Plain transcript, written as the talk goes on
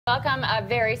Welcome. A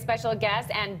very special guest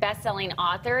and best-selling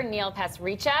author, Neil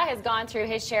Pasricha, has gone through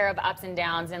his share of ups and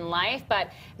downs in life,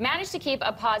 but managed to keep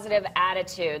a positive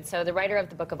attitude. So the writer of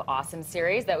the Book of Awesome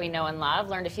series that we know and love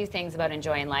learned a few things about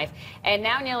enjoying life. And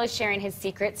now Neil is sharing his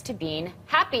secrets to being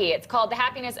happy. It's called The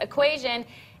Happiness Equation.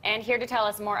 And here to tell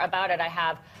us more about it, I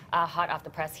have hot off the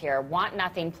press here. Want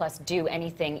nothing plus do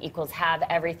anything equals have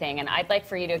everything. And I'd like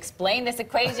for you to explain this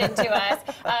equation to us.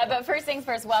 But first things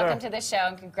first, welcome to the show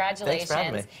and congratulations. Thanks for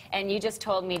having me. And you just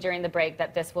told me during the break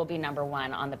that this will be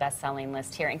 #1 on the best-selling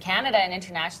list here in Canada and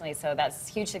internationally. So that's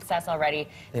huge success already.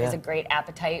 There's a great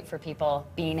appetite for people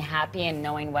being happy and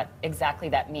knowing what exactly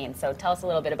that means. So tell us a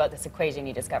little bit about this equation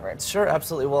you discovered. Sure,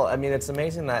 absolutely. Well, I mean, it's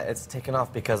amazing that it's taken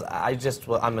off because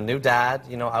I'm a new dad.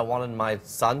 You know, I wanted my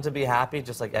son to be happy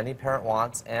just like any parent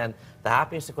wants, and the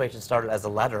happiness equation started as a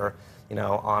letter, you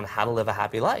know, on how to live a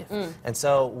happy life. And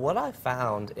so what I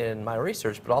found in my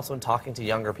research, but also in talking to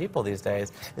younger people these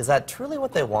days, is that truly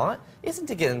what they want isn't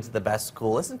to get into the best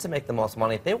school, isn't to make the most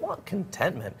money. They want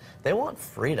contentment. They want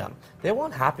freedom. They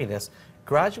want happiness.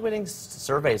 Graduating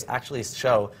surveys actually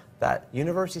show that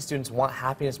university students want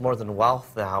happiness more than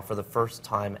wealth now for the first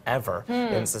time ever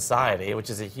in society,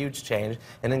 which is a huge change.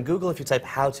 And in Google, if you type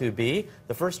how to be,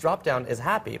 the first drop-down is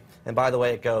happy. And by the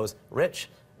way, it goes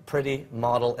rich, pretty,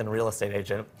 model, and real estate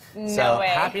agent. No way.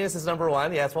 Happiness is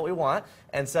 #1. Yeah, that's what we want.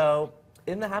 And so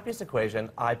in the happiness equation,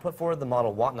 I put forward the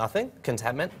model want nothing,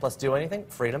 contentment, plus do anything,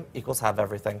 freedom equals have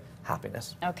everything,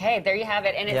 happiness. Okay, there you have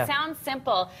it. And it sounds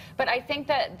simple, but I think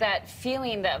that that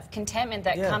feeling of contentment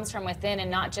that comes from within and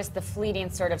not just the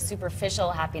fleeting sort of superficial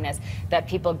happiness that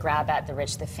people grab at, the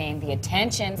rich, the fame, the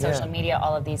attention, social media,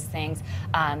 all of these things,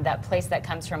 that place that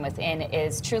comes from within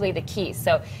is truly the key.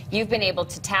 So you've been able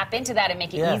to tap into that and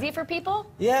make it easy for people?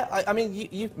 Yeah, I mean,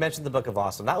 you mentioned the Book of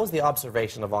Awesome. That was the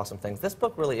observation of awesome things. This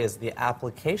book really is the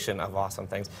application of awesome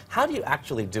things. How do you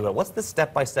actually do it? What's the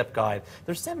step-by-step guide?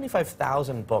 There's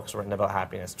 75,000 books written about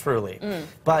happiness, truly.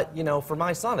 But, you know, for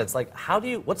my son, it's like,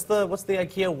 what's the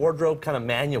IKEA wardrobe kind of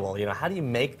manual? You know, how do you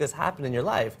make this happen in your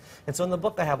life? And so in the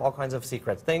book, I have all kinds of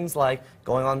secrets. Things like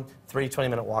going on 3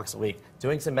 20-minute walks a week,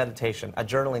 doing some meditation, a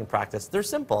journaling practice. They're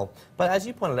simple, but as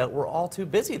you pointed out, we're all too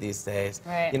busy these days.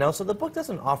 You know, so the book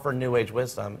doesn't offer new age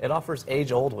wisdom. It offers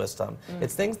age-old wisdom.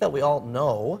 It's things that we all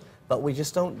know, but we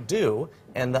just don't do.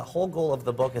 And the whole goal of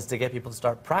the book is to get people to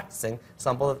start practicing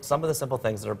some of the simple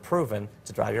things that are proven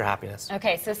to drive your happiness.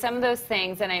 Okay, so some of those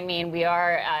things, and I mean, we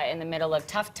are in the middle of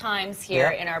tough times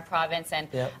here in our province, and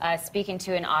speaking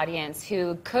to an audience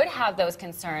who could have those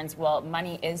concerns, well,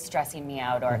 money is stressing me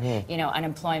out, or, you know,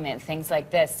 unemployment, things like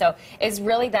this. So is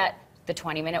really that the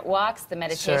 20-minute walks, the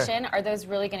meditation, are those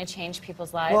really going to change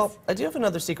people's lives? Well, I do have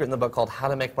another secret in the book called How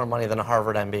to Make More Money Than a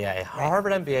Harvard MBA.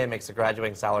 Harvard MBA makes a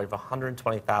graduating salary of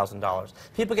 $120,000.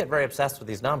 People get very obsessed with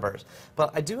these numbers,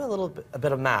 but I do a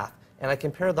bit of math. And I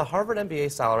compare the Harvard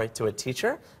MBA salary to a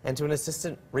teacher and to an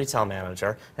assistant retail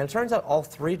manager, and it turns out all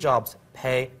 3 jobs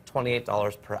pay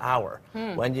 $28 per hour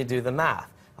when you do the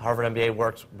math. Harvard MBA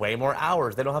works way more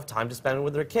hours. They don't have time to spend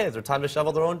with their kids, or time to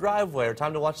shovel their own driveway, or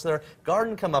time to watch their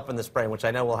garden come up in the spring, which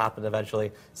I know will happen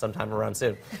eventually sometime around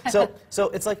soon. So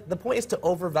it's like the point is to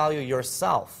overvalue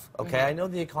yourself, okay? I know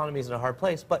the economy is in a hard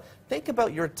place, but think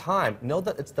about your time. Know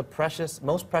that it's the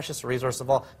most precious resource of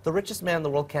all. The richest man in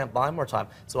the world can't buy more time.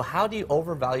 So how do you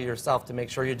overvalue yourself to make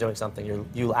sure you're doing something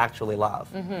you actually love?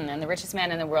 And the richest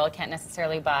man in the world can't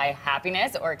necessarily buy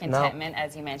happiness or contentment,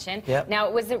 as you mentioned.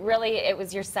 Now, was it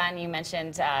was your son, you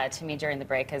mentioned to me during the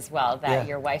break as well, that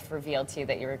your wife revealed to you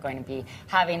that you were going to be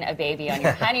having a baby on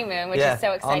your honeymoon, which is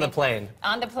so exciting. On the plane.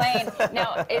 On the plane.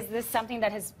 Now, is this something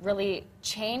that has really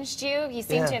changed you? You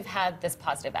seem to have had this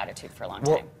positive attitude for a long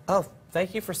time. Oh,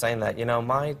 thank you for saying that. You know,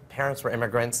 my parents were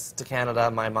immigrants to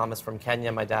Canada. My mom is from Kenya.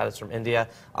 My dad is from India.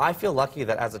 I feel lucky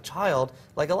that as a child,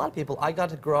 like a lot of people, I got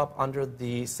to grow up under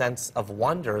the sense of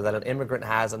wonder that an immigrant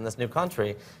has in this new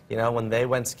country. You know, when they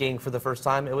went skiing for the first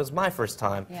time, it was my first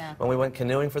time. When we went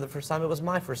canoeing for the first time, it was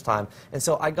my first time. And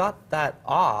so I got that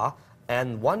awe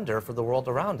and wonder for the world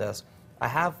around us. I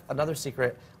have another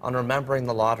secret on remembering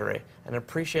the lottery and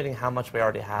appreciating how much we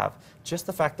already have. Just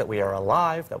the fact that we are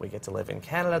alive, that we get to live in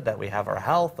Canada, that we have our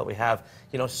health, that we have,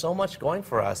 you know, so much going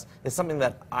for us is something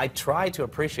that I try to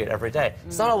appreciate every day.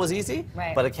 It's not always easy,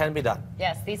 but it can be done.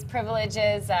 Yes, these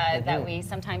privileges that we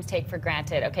sometimes take for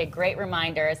granted. Okay, great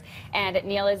reminders. And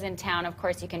Neil is in town. Of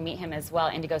course, you can meet him as well,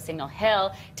 Indigo Signal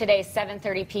Hill. Today,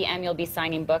 7:30 p.m., you'll be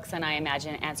signing books, and I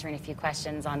imagine answering a few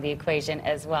questions on the equation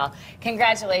as well.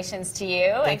 Congratulations to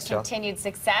you. Thanks, and continued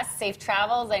success, safe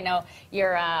travels. I know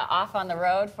you're off on the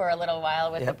road for a little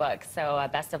while with the book, so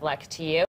best of luck to you.